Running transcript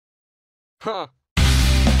Huh.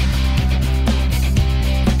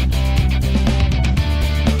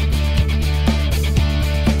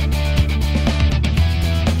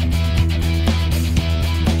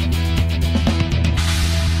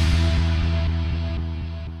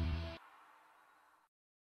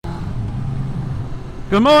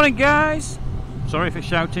 Good morning, guys. Sorry for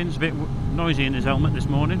shouting, it's a bit noisy in his helmet this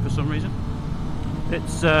morning for some reason.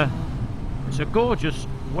 It's a gorgeous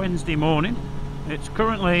Wednesday morning. It's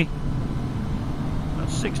currently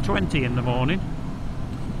 6:20 in the morning,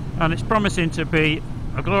 and it's promising to be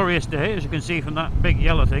a glorious day, as you can see from that big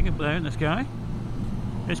yellow thing up there in the sky.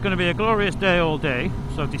 It's going to be a glorious day all day,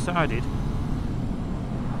 so I've decided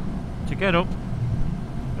to get up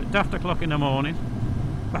at daft o'clock in the morning,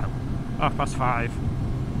 well, 5:30,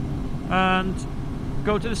 and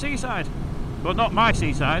go to the seaside. But not my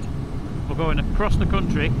seaside. We're going across the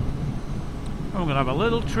country. I'm going to have a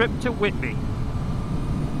little trip to Whitby.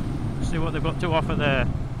 See what they've got to offer there.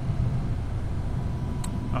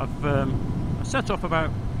 I set off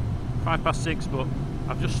about 6:05, but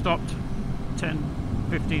I've just stopped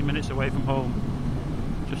 10-15 minutes away from home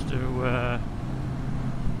just to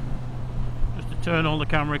turn all the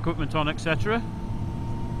camera equipment on, etc.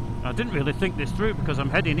 I didn't really think this through because I'm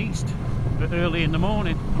heading east early in the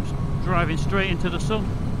morning. I'm driving straight into the sun.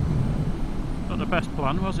 Not the best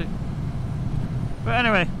plan, was it? But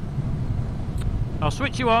anyway, I'll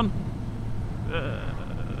switch you on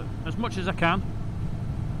as much as I can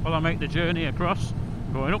while I make the journey across,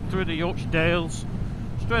 going up through the Yorkshire Dales,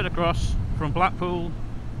 straight across from Blackpool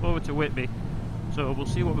over to Whitby. So we'll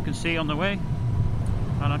see what we can see on the way,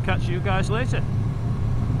 and I'll catch you guys later.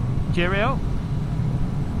 Cheerio.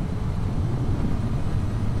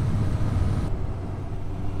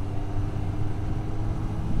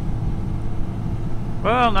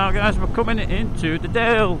 Well, now guys, we're coming into the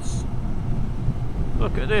Dales.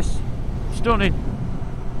 Look at this. Stunning.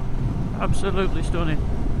 Absolutely stunning.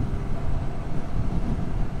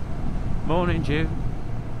 Morning dew.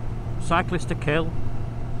 Cyclists to kill.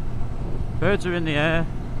 Birds are in the air.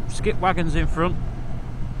 Skip wagons in front.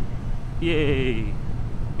 Yay.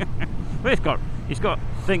 But he's got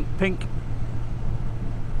think pink.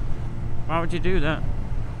 Why would you do that?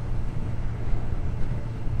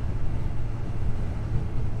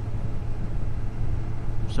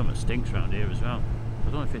 Something stinks around here as well. I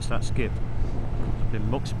don't know if it's that skip. There's been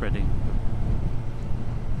muck spreading.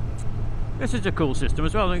 This is a cool system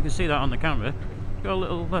as well. You can see that on the camera. Got a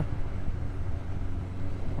little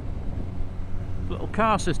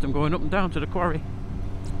car system going up and down to the quarry.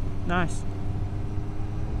 Nice.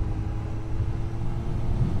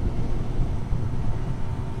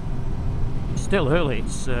 It's still early.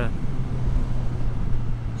 It's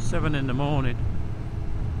 7 in the morning.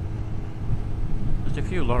 Just a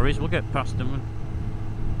few lorries, we'll get past them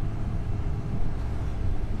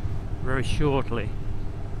very shortly.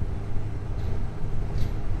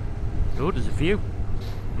 Oh, there's a few.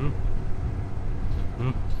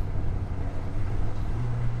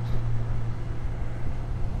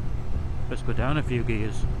 Let's go down a few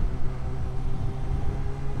gears.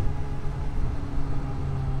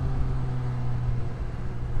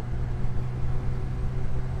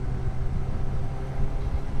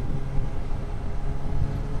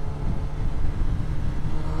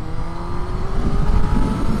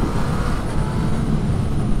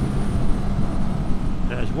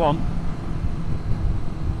 One.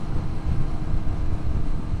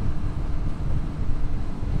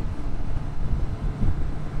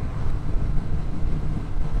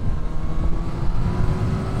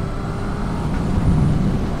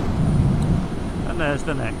 And there's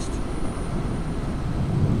the next.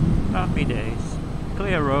 Happy days.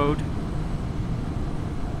 Clear road.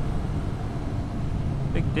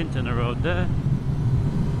 Big dint in the road there.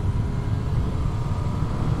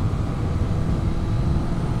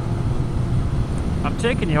 I'm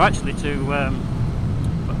taking you actually to, well,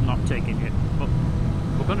 not taking you, but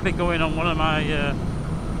we're going to be going on one of my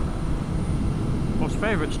most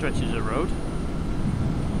favourite stretches of road.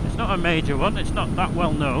 It's not a major one, it's not that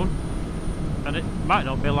well known, and it might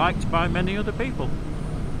not be liked by many other people,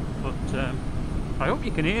 but I hope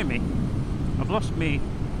you can hear me. I've lost my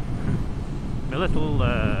little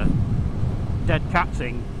dead cat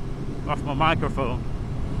thing off my microphone,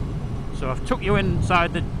 so I've took you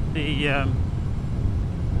inside the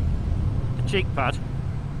cheek pad,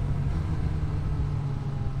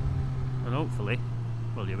 and hopefully,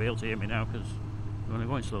 well, you'll be able to hear me now because I'm only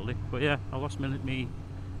going slowly. But yeah, I lost my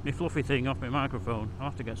fluffy thing off my microphone. I'll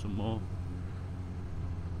have to get some more.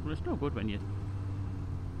 But it's no good when you're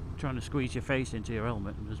trying to squeeze your face into your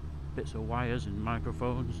helmet and there's bits of wires and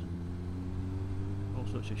microphones and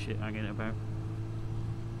all sorts of shit hanging about.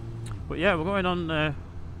 But yeah, we're going on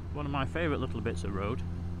one of my favourite little bits of road.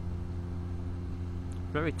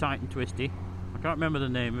 Very tight and twisty. I can't remember the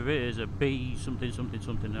name of it. It's a B something something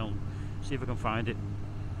something. I'll see if I can find it.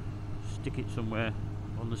 Stick it somewhere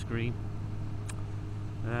on the screen.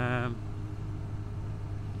 And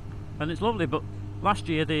it's lovely, but last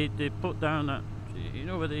year they put down that, you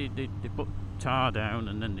know, where they put tar down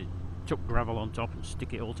and then they chuck gravel on top and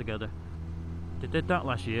stick it all together. They did that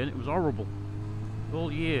last year and it was horrible.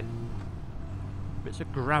 All year. Bits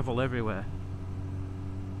of gravel everywhere.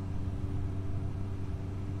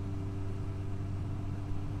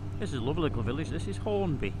 This is a lovely little village. This is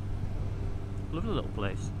Hornby. Lovely little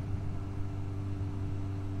place.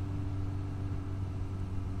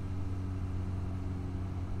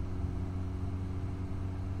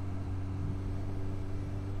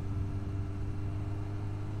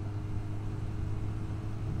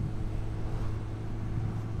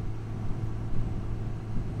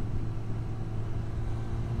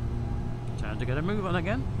 Time to get a move on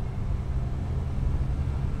again.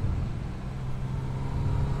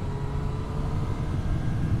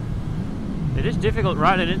 It is difficult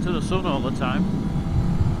riding into the sun all the time.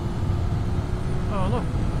 Oh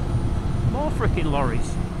look, more freaking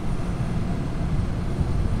lorries.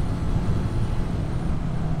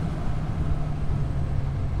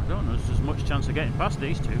 I don't know if there's much chance of getting past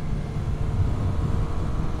these two.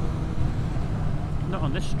 Not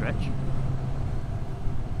on this stretch.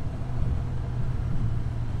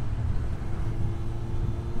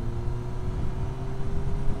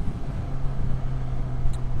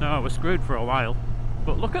 No, we're screwed for a while.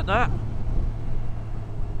 But look at that.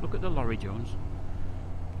 Look at the lorry, Jones.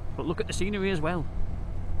 But look at the scenery as well.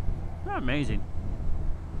 They're amazing.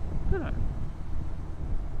 Look at that.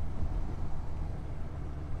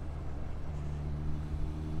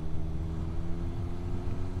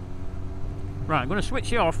 Right, I'm going to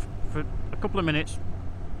switch you off for a couple of minutes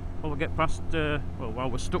while we get past, well, while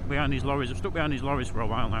we're stuck behind these lorries. I've stuck behind these lorries for a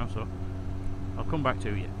while now, so I'll come back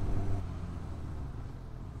to you.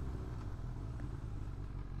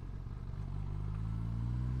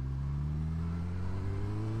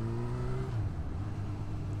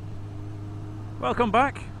 Welcome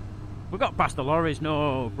back. We got past the lorries,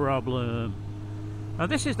 no problem. Now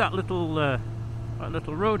this is that little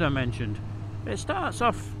road I mentioned. It starts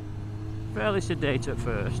off fairly sedate at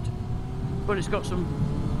first, but it's got some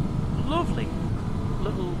lovely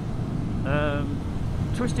little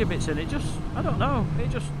twisty bits in it. Just, I don't know, it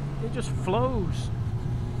just flows.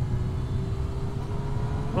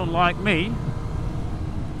 Unlike me,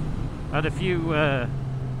 I had a few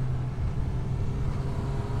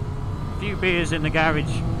beers in the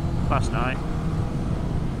garage last night.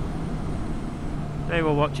 They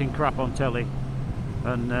were watching crap on telly,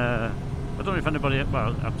 and I don't know if anybody,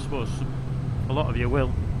 well, I suppose a lot of you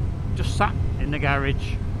will, just sat in the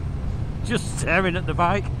garage just staring at the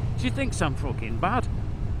bike. She thinks I'm fucking bad.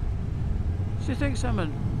 She thinks I'm a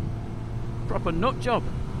proper nut job,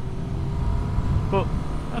 but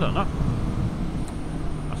I don't know,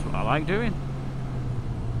 that's what I like doing.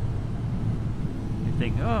 You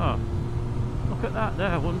think, oh, look at that there,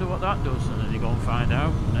 I wonder what that does, and then you go and find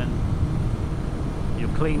out, and then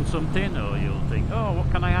you'll clean something, or you'll think, oh, what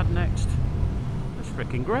can I add next? That's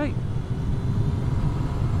freaking great.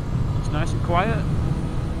 It's nice and quiet.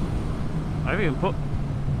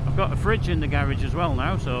 I've got a fridge in the garage as well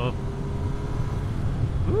now, so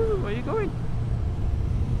ooh, where are you going?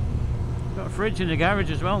 Got a fridge in the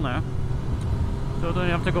garage as well now, so I don't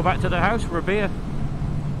have to go back to the house for a beer.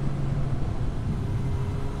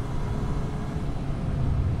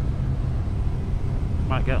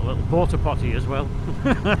 Might get a little porta potty as well.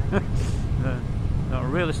 That'll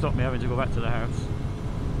really stop me having to go back to the house.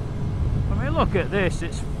 I mean, look at this,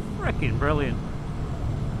 it's freaking brilliant.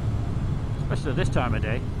 Especially this time of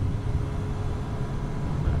day.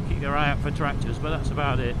 Keep your eye out for tractors, but that's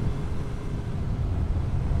about it.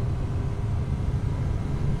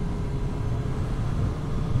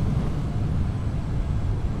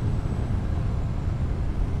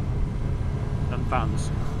 And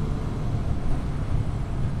vans.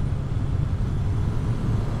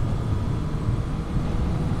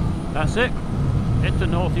 That's it. Into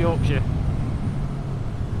North Yorkshire.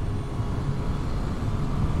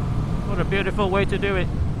 What a beautiful way to do it.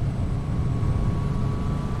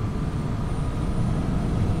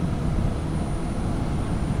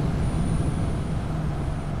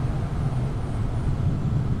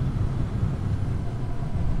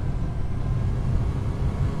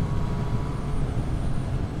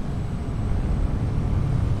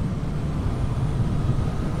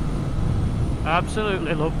 I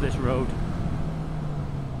absolutely love this road.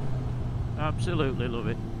 Absolutely love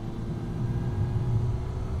it.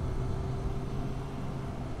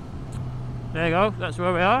 There you go, that's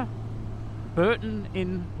where we are. Burton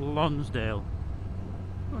in Lonsdale.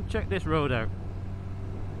 Go and check this road out.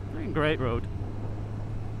 Great road.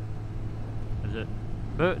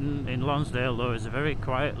 Burton in Lonsdale though is a very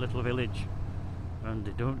quiet little village, and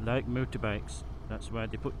they don't like motorbikes. That's why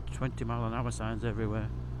they put 20-mile-an-hour signs everywhere.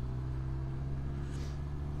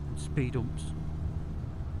 And speed humps.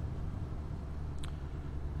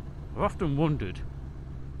 I've often wondered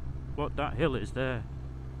what that hill is there,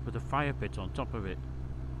 with a fire pit on top of it,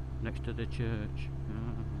 next to the church.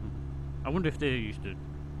 I wonder if they used to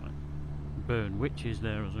burn witches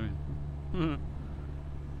there or something.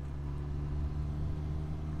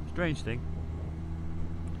 Strange thing.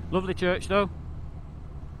 Lovely church though.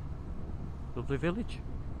 Lovely village.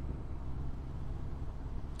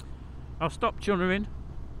 I'll stop chunnering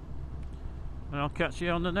and I'll catch you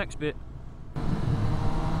on the next bit.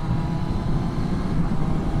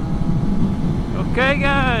 Okay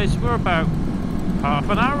guys, we're about half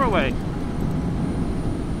an hour away.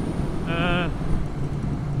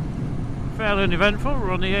 Fairly uneventful.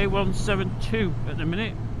 We're on the A172 at the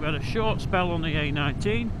minute. We had a short spell on the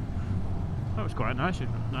A19. That was quite nice,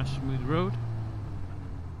 nice smooth road.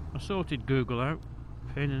 I sorted Google out,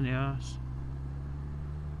 pain in the arse.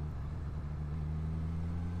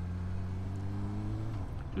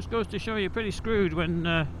 Just goes to show you're pretty screwed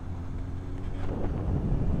when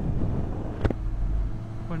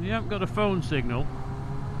you haven't got a phone signal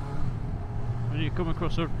and you come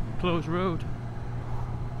across a closed road.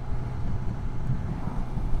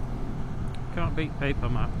 Can't beat paper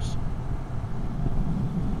maps.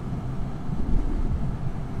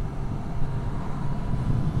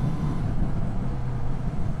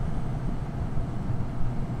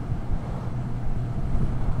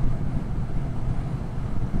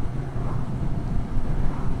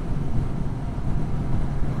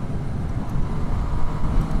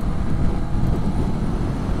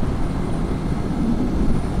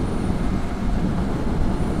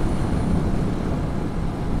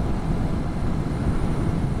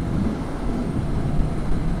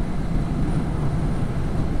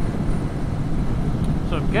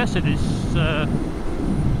 Guessing this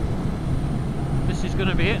is going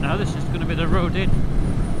to be it now. This is going to be the road in.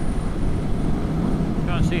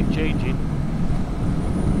 Can't see it changing.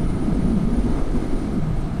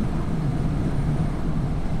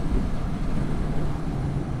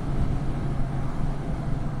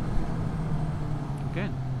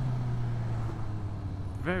 Again,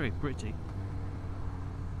 very pretty.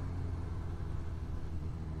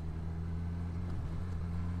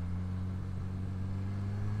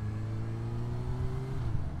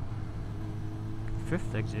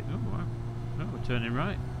 Fifth exit. Oh wow. Oh, we're turning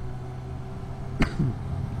right.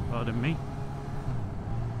 Pardon me.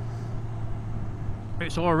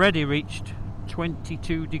 It's already reached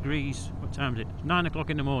 22 degrees. What time is it? It's 9 o'clock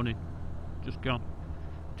in the morning. Just gone.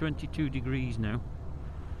 22 degrees now.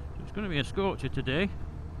 So it's going to be a scorcher today.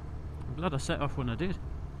 I'm glad I set off when I did.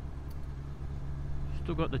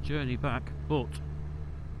 Still got the journey back, but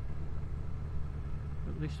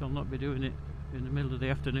at least I'll not be doing it in the middle of the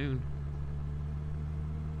afternoon.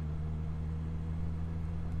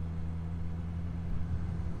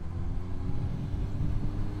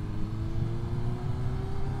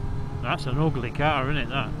 That's an ugly car, isn't it,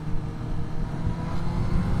 that?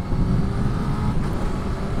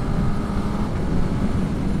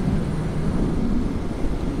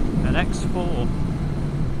 An X4.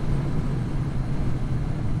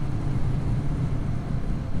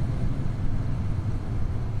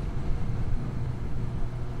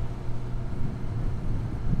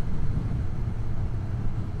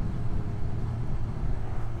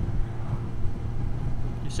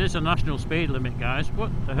 This is a national speed limit, guys. What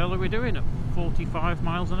the hell are we doing at 45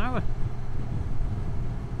 miles an hour?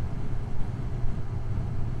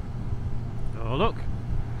 Oh look,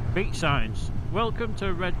 beat signs. Welcome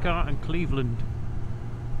to Redcar and Cleveland.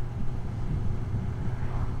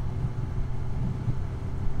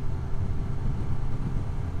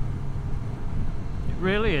 It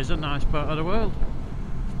really is a nice part of the world,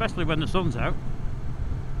 especially when the sun's out.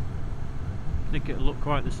 I think it'll look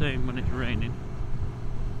quite the same when it's raining.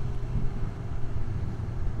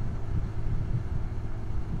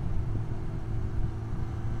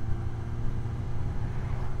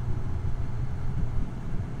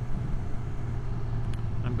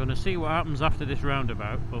 Going to see what happens after this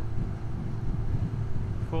roundabout, but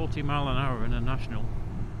 40 mile an hour in a national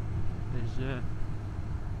is a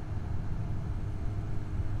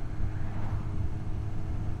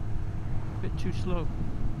bit too slow.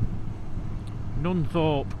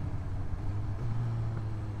 Nunthorpe.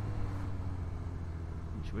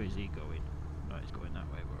 Which way is he going? No, he's going that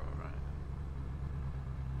way, we're alright.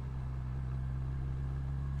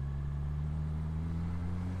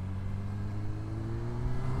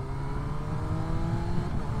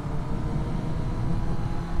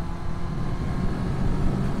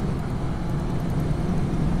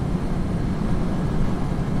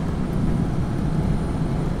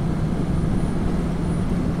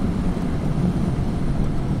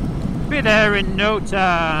 Be there in no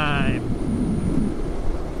time.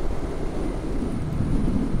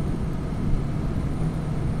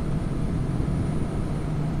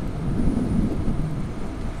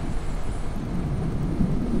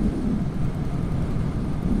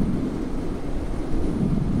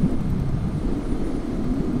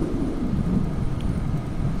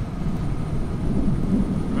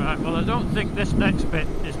 Right, well, I don't think this next bit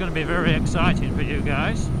is going to be very exciting for you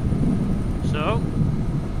guys, so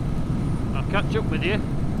I'll catch up with you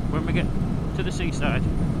when we get to the seaside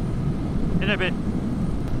in a bit.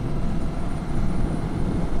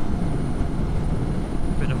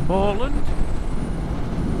 Bit of moorland.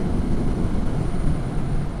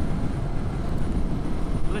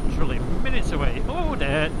 Literally minutes away. Oh,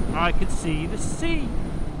 there, I can see the sea.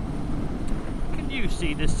 Can you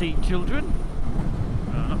see the sea, children?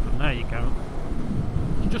 No, not from there you can't.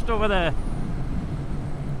 It's just over there.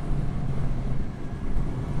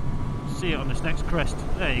 See it on this next crest.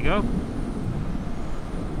 There you go.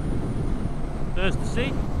 There's the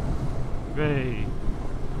sea. Great.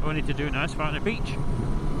 All I need to do now is find a beach.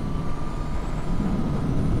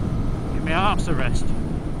 Give me arse a rest.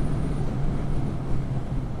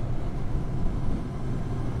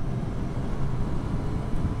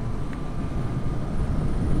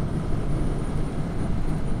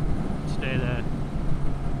 Stay there.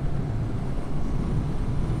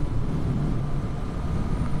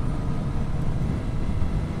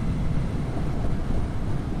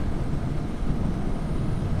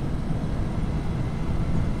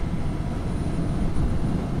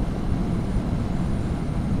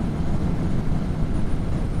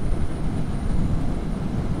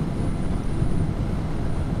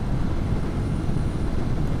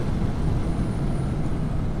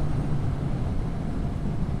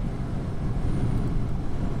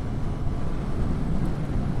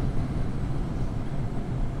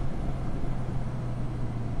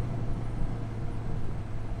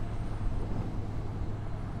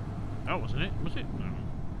 That wasn't it, was it? No.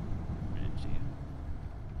 I didn't see it.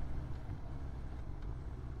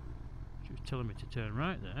 She was telling me to turn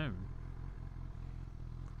right there.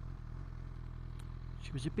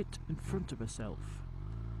 She was a bit in front of herself.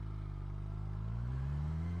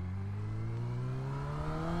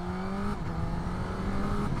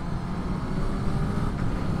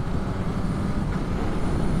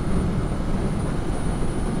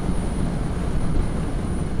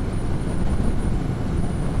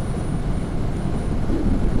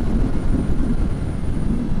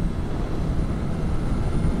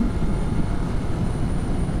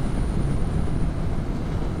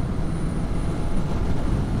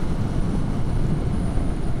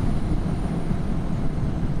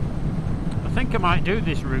 I think I might do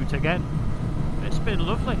this route again. It's been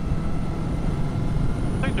lovely.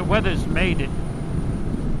 I think the weather's made it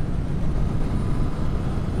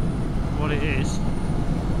what it is.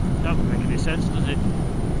 That doesn't make any sense, does it?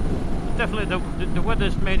 Definitely the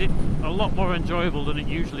weather's made it a lot more enjoyable than it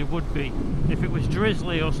usually would be. If it was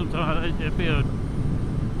drizzly or something like that, it'd be an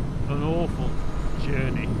awful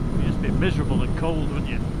journey. You'd just be miserable and cold, wouldn't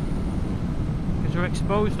you? Because you're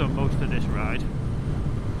exposed on most of this ride.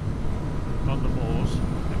 On the moors,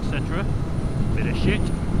 etc. Bit of shit.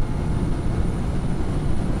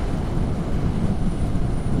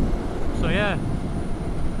 So yeah,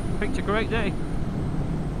 picked a great day.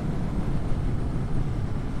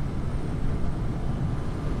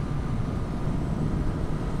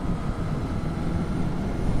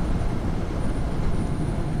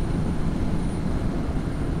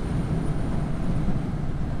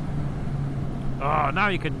 Oh, now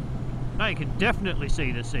you can definitely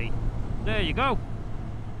see the sea. There you go.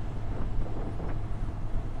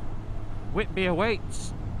 Whitby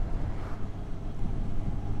awaits.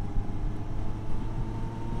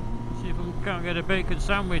 See if we can't get a bacon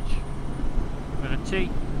sandwich and a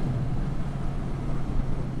tea.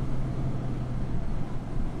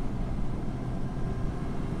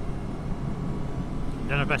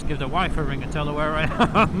 Then I best give the wife a ring and tell her where I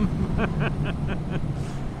am.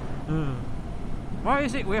 Why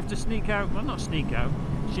is it we have to sneak out? Well, not sneak out.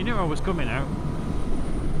 She knew I was coming out.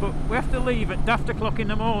 But we have to leave at daft o'clock in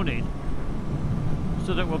the morning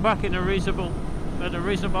so that we're back in at a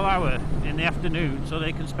reasonable hour in the afternoon so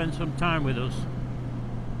they can spend some time with us.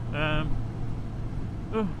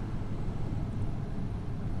 Oh,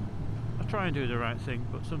 I try and do the right thing,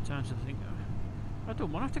 but sometimes I think I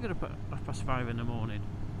don't want to have to get up at 5:30 in the morning,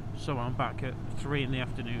 so I'm back at 3 in the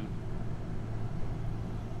afternoon.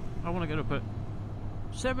 I want to get up at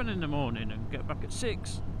 7 in the morning and get back at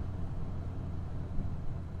 6.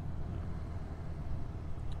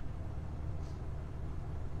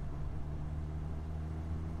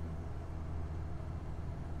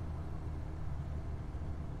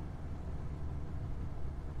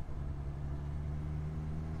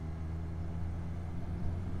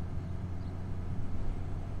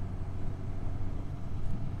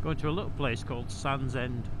 Going to a little place called Sands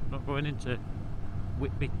End. I'm not going into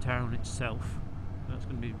Whitby town itself. That's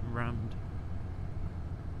going to be rammed.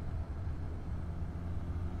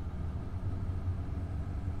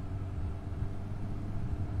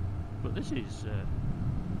 But this is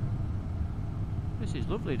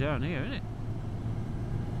lovely down here, isn't it?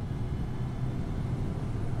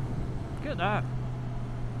 Look at that.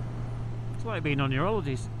 It's like being on your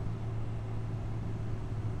holidays.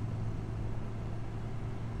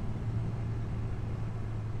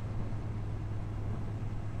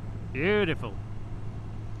 Beautiful.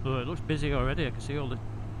 Oh, it looks busy already. I can see all the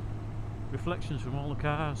reflections from all the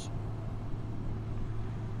cars.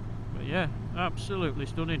 But yeah, absolutely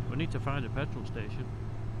stunning. We need to find a petrol station.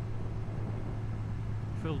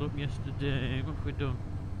 Filled up yesterday. What have we done?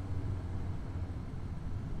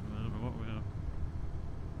 I don't know what we have.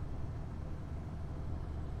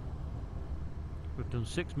 We've done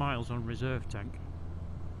 6 miles on reserve tank.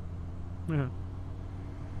 Yeah.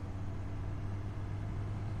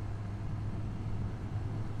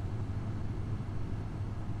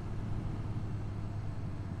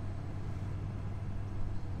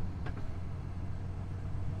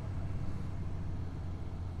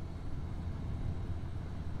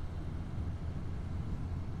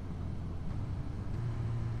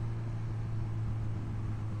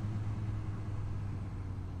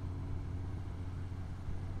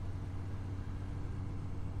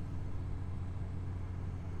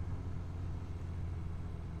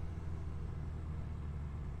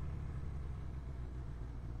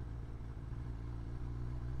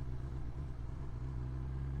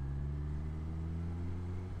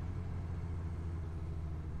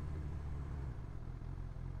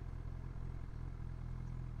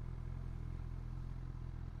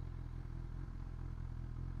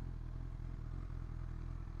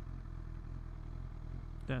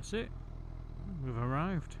 That's it. We've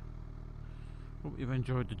arrived. Hope you've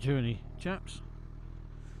enjoyed the journey, chaps.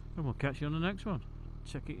 And we'll catch you on the next one.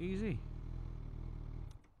 Take it easy.